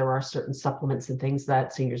 because there are certain supplements and things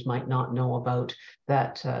that seniors might not know about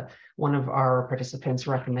that one of our participants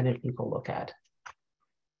recommended people look at.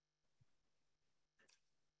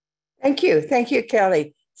 Thank you. Thank you,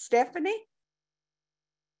 Kelly. Stephanie?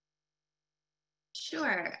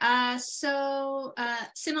 Sure.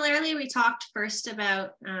 Similarly, we talked first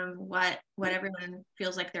about what everyone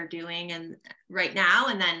feels like they're doing and right now,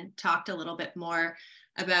 and then talked a little bit more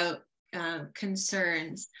about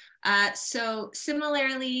concerns. So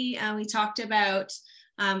similarly, we talked about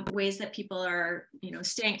ways that people are,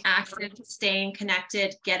 staying active, staying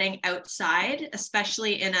connected, getting outside,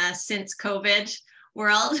 especially in a since COVID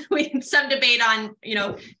world. We had some debate on,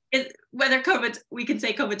 whether we can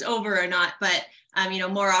say COVID's over or not, but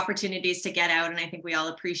more opportunities to get out. And I think we all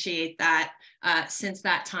appreciate that since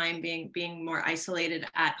that time being more isolated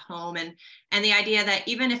at home. And the idea that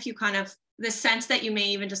even if you the sense that you may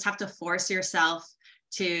even just have to force yourself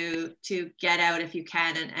to get out if you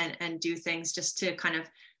can and do things just to kind of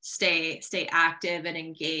stay active and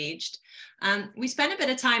engaged. We spent a bit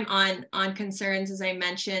of time on concerns, as I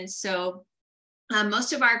mentioned. So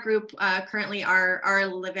most of our group currently are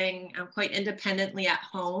living quite independently at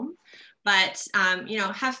home, but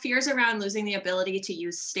have fears around losing the ability to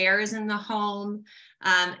use stairs in the home,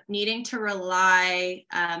 needing to rely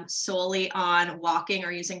solely on walking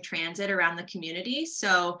or using transit around the community.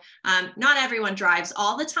 So not everyone drives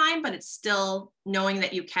all the time, but it's still knowing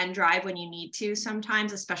that you can drive when you need to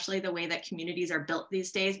sometimes, especially the way that communities are built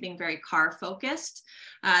these days, being very car focused.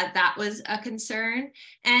 That was a concern.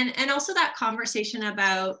 And also that conversation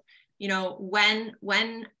about, when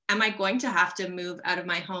am I going to have to move out of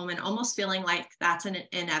my home, and almost feeling like that's an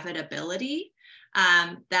inevitability,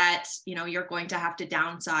 that, you're going to have to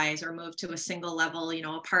downsize or move to a single level,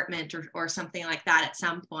 apartment or something like that at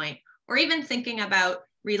some point, or even thinking about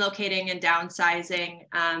relocating and downsizing,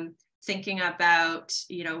 thinking about,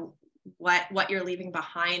 what you're leaving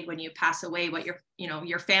behind when you pass away, what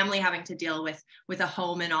your family having to deal with a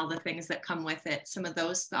home and all the things that come with it, some of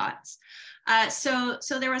those thoughts. So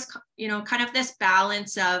there was, kind of this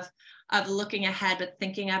balance of looking ahead, but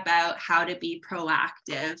thinking about how to be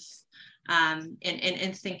proactive,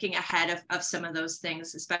 and thinking ahead of some of those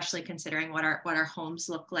things, especially considering what our homes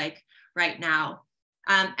look like right now.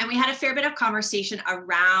 And we had a fair bit of conversation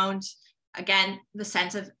around, again, the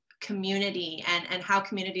sense of community and how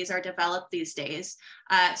communities are developed these days.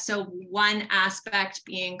 So one aspect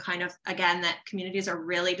being kind of, again, that communities are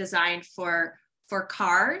really designed for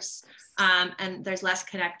cars, and there's less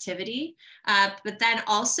connectivity. But then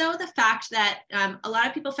also the fact that a lot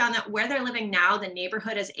of people found that where they're living now, the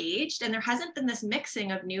neighborhood has aged, and there hasn't been this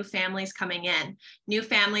mixing of new families coming in. New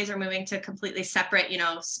families are moving to completely separate,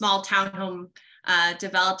 small townhome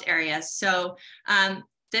developed areas. So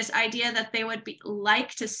this idea that they would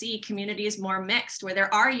like to see communities more mixed, where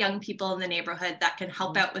there are young people in the neighborhood that can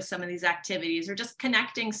help out with some of these activities, or just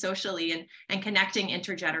connecting socially and connecting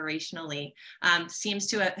intergenerationally, seems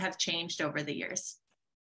to have changed over the years.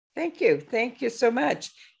 Thank you. Thank you so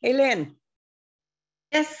much. Hélène.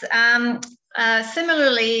 Yes,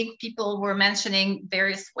 similarly, people were mentioning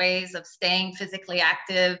various ways of staying physically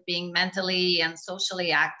active, being mentally and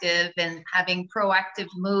socially active, and having proactive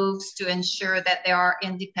moves to ensure that they are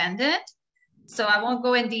independent. So I won't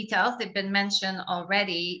go in details, they've been mentioned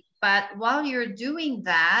already, but while you're doing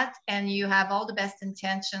that and you have all the best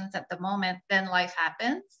intentions at the moment, then life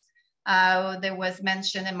happens. There was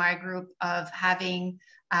mention in my group of having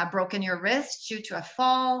broken your wrist due to a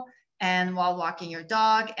fall, and while walking your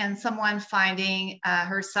dog, and someone finding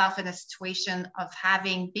herself in a situation of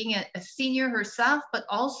being a senior herself, but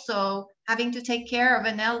also having to take care of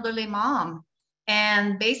an elderly mom.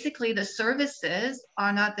 And basically the services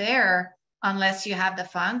are not there unless you have the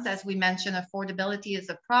funds. As we mentioned, affordability is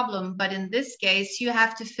a problem, but in this case, you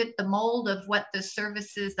have to fit the mold of what the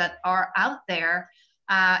services that are out there.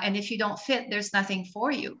 And if you don't fit, there's nothing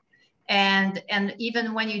for you. And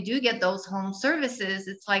even when you do get those home services,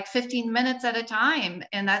 it's like 15 minutes at a time,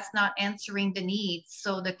 and that's not answering the needs.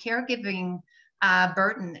 So the caregiving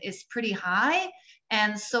burden is pretty high.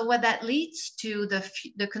 And so what that leads to,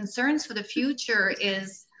 the concerns for the future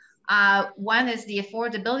is, one is the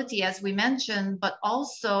affordability, as we mentioned, but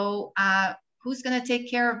also who's going to take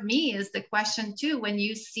care of me is the question too. When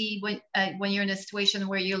you see, when you're in a situation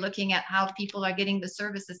where you're looking at how people are getting the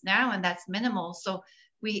services now, and that's minimal. So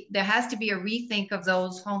there has to be a rethink of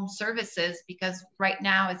those home services, because right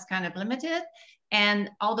now it's kind of limited.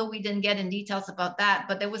 And although we didn't get in details about that,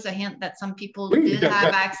 but there was a hint that some people did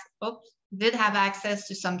have access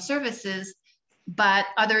to some services, but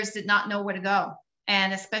others did not know where to go,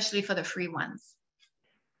 and especially for the free ones.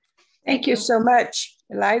 Thank you so much.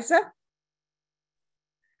 Eliza?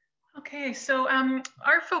 Okay, so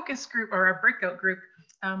our focus group, or our breakout group,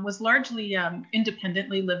 was largely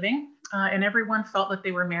independently living, and everyone felt that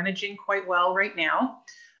they were managing quite well right now.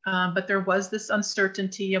 But there was this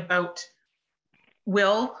uncertainty about,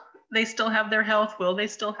 will they still have their health? Will they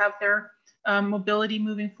still have their mobility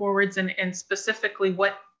moving forwards? And specifically,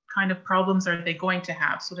 what kind of problems are they going to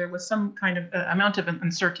have? So there was some kind of amount of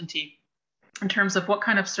uncertainty in terms of what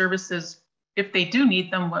kind of services, if they do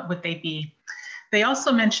need them, what would they be? They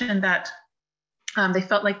also mentioned that they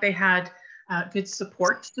felt like they had good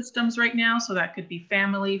support systems right now. So that could be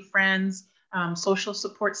family, friends, social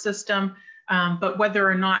support system, but whether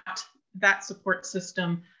or not that support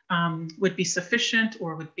system would be sufficient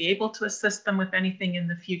or would be able to assist them with anything in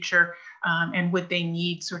the future, and would they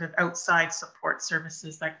need sort of outside support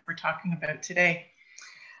services like we're talking about today.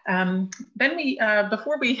 Then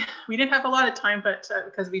before we didn't have a lot of time, but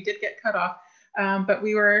because we did get cut off, but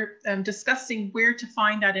we were discussing where to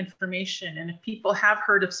find that information, and if people have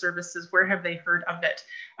heard of services, where have they heard of it?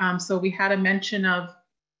 So we had a mention of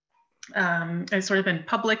sort of in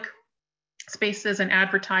public spaces and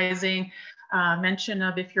advertising, mention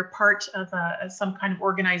of if you're part of some kind of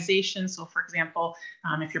organization. So for example,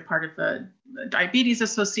 if you're part of the Diabetes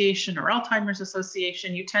Association or Alzheimer's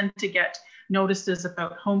Association, you tend to get notices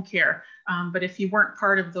about home care. But if you weren't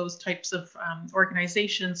part of those types of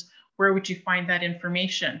organizations, where would you find that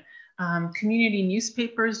information? Community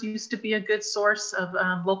newspapers used to be a good source of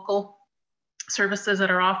local services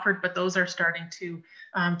that are offered, but those are starting to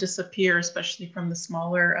disappear, especially from the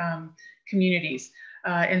smaller communities.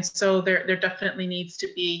 And so there definitely needs to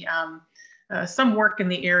be some work in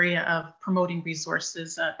the area of promoting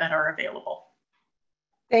resources that are available.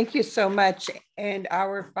 Thank you so much. And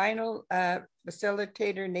our final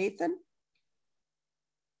facilitator, Nathan.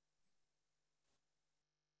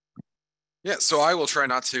 Yeah, so I will try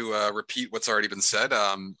not to repeat what's already been said.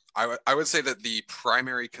 I would say that the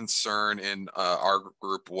primary concern in our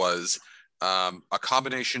group was a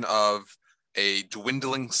combination of a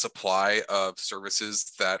dwindling supply of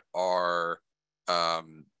services that are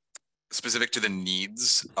specific to the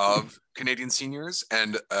needs of Canadian seniors,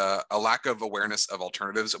 and a lack of awareness of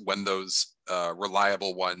alternatives when those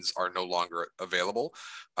reliable ones are no longer available.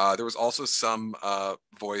 There was also some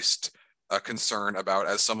voiced concern about,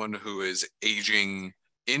 as someone who is aging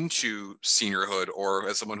into seniorhood, or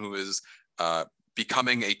as someone who is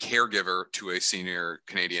becoming a caregiver to a senior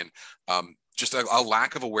Canadian, just a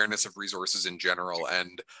lack of awareness of resources in general.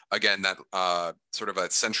 And again, that sort of a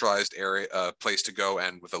centralized area, place to go,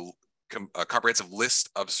 and with a comprehensive list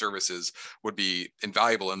of services would be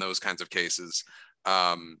invaluable in those kinds of cases.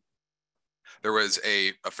 There was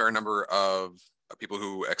a fair number of people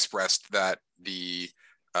who expressed that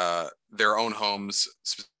their own homes,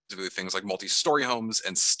 specifically things like multi-story homes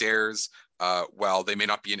and stairs, while they may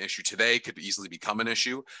not be an issue today, could easily become an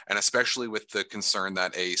issue, and especially with the concern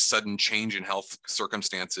that a sudden change in health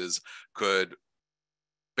circumstances could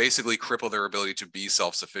basically cripple their ability to be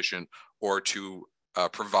self-sufficient or to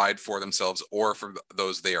provide for themselves or for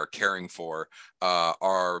those they are caring for,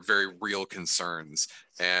 are very real concerns.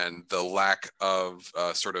 And the lack of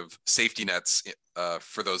sort of safety nets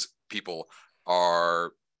for those people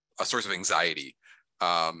are a source of anxiety.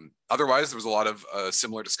 Otherwise, there was a lot of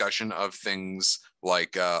similar discussion of things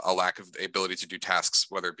like a lack of the ability to do tasks,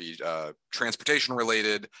 whether it be transportation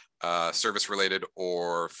related, service related,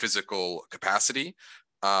 or physical capacity.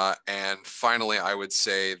 And finally, I would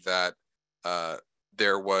say that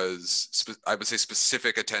there was,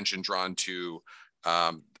 specific attention drawn to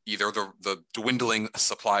either the dwindling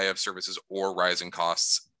supply of services or rising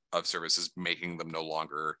costs of services, making them no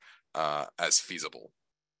longer as feasible.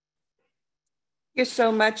 you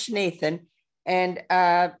so much, Nathan. And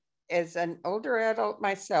as an older adult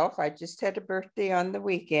myself, I just had a birthday on the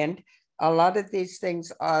weekend. A lot of these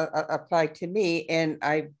things apply to me, and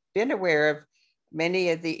I've been aware of many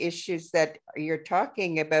of the issues that you're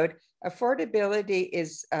talking about. Affordability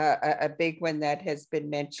is a big one that has been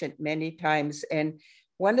mentioned many times. And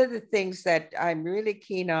one of the things that I'm really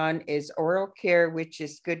keen on is oral care, which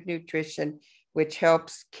is good nutrition, which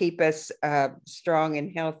helps keep us strong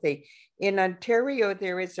and healthy. In Ontario,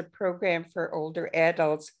 there is a program for older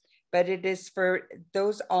adults, but it is for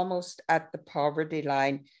those almost at the poverty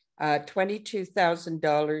line,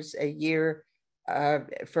 $22,000 a year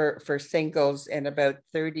for singles, and about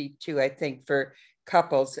 32, I think, for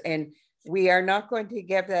couples. And we are not going to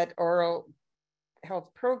give that oral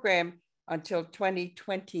health program until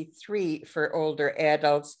 2023 for older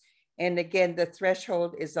adults. And again, the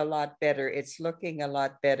threshold is a lot better. It's looking a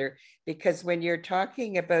lot better, because when you're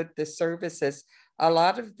talking about the services, a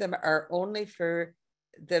lot of them are only for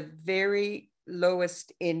the very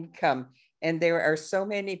lowest income. And there are so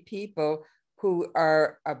many people who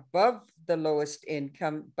are above the lowest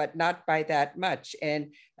income, but not by that much.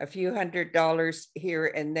 And a few $100s here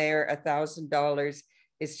and there, $1,000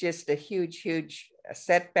 is just a huge, huge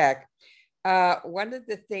setback. One of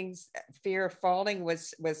the things, fear of falling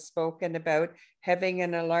was spoken about. Having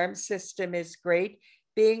an alarm system is great.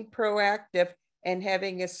 Being proactive and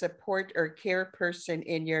having a support or care person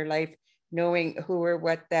in your life, knowing who or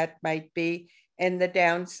what that might be, and the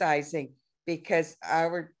downsizing, because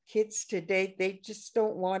our kids today, they just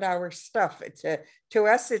don't want our stuff. To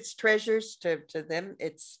us, it's treasures. To them,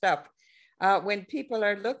 it's stuff. When people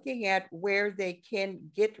are looking at where they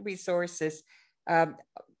can get resources,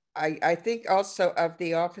 I think also of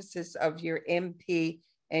the offices of your MP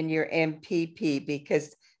and your MPP,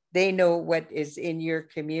 because they know what is in your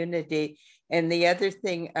community. And the other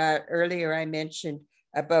thing earlier I mentioned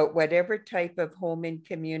about whatever type of home and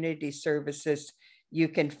community services you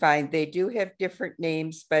can find. They do have different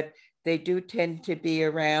names, but they do tend to be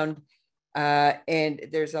around, and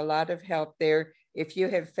there's a lot of help there. If you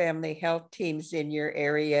have family health teams in your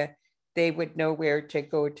area, they would know where to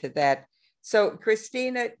go to that. So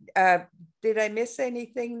Christina, did I miss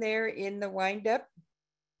anything there in the windup?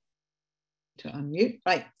 To unmute,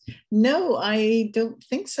 right? No, I don't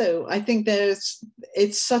think so. I think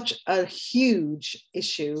it's such a huge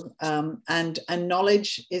issue, and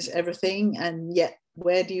knowledge is everything, and yet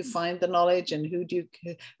where do you find the knowledge, and who do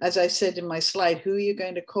you, as I said in my slide, who are you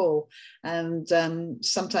going to call? And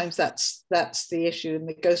sometimes that's the issue, and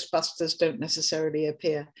the Ghostbusters don't necessarily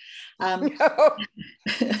appear. No.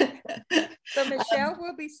 So Michelle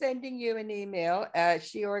will be sending you an email.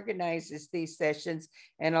 She organizes these sessions,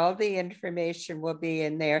 and all the information will be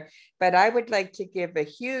in there. But I would like to give a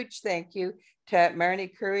huge thank you to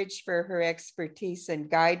Marnie Courage for her expertise and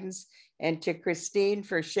guidance, and to Christine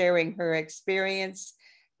for sharing her experience.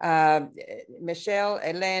 Michelle,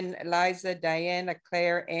 Ellen, Liza, Diana,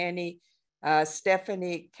 Claire, Annie,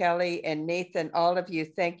 Stephanie, Kelly, and Nathan, all of you,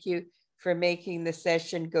 thank you for making the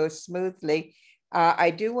session go smoothly.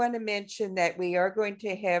 I do want to mention that we are going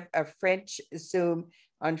to have a French Zoom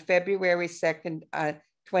on February 2nd,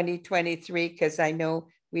 2023, because I know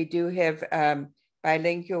we do have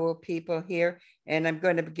bilingual people here. And I'm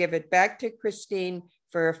going to give it back to Christine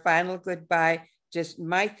for a final goodbye. Just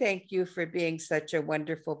my thank you for being such a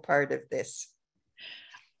wonderful part of this.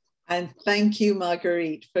 And thank you,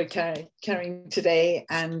 Marguerite, for carrying today.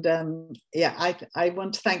 And yeah, I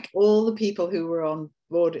want to thank all the people who were on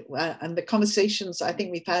board, and the conversations I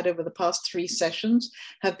think we've had over the past 3 sessions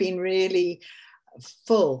have been really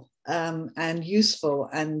full and useful,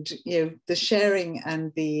 and the sharing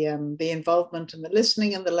and the involvement and the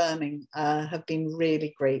listening and the learning have been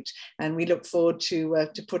really great, and we look forward to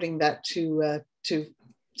putting that to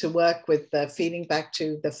work with feeding back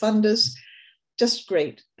to the funders. Just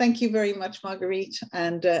great. Thank you very much, Marguerite.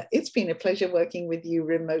 And it's been a pleasure working with you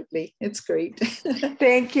remotely. It's great.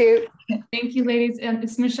 Thank you. Thank you, ladies. And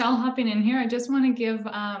it's Michelle hopping in here. I just want to give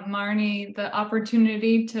Marnie the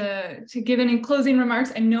opportunity to give any closing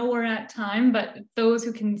remarks. I know we're at time, but those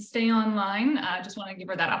who can stay online, I just want to give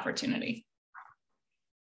her that opportunity.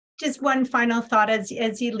 Just one final thought as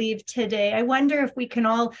you leave today. I wonder if we can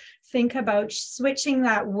all think about switching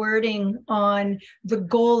that wording on the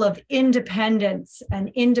goal of independence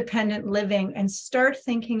and independent living, and start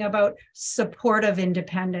thinking about supportive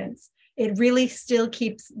independence. It really still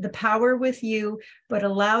keeps the power with you, but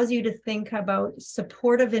allows you to think about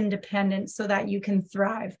supportive independence so that you can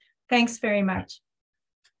thrive. Thanks very much.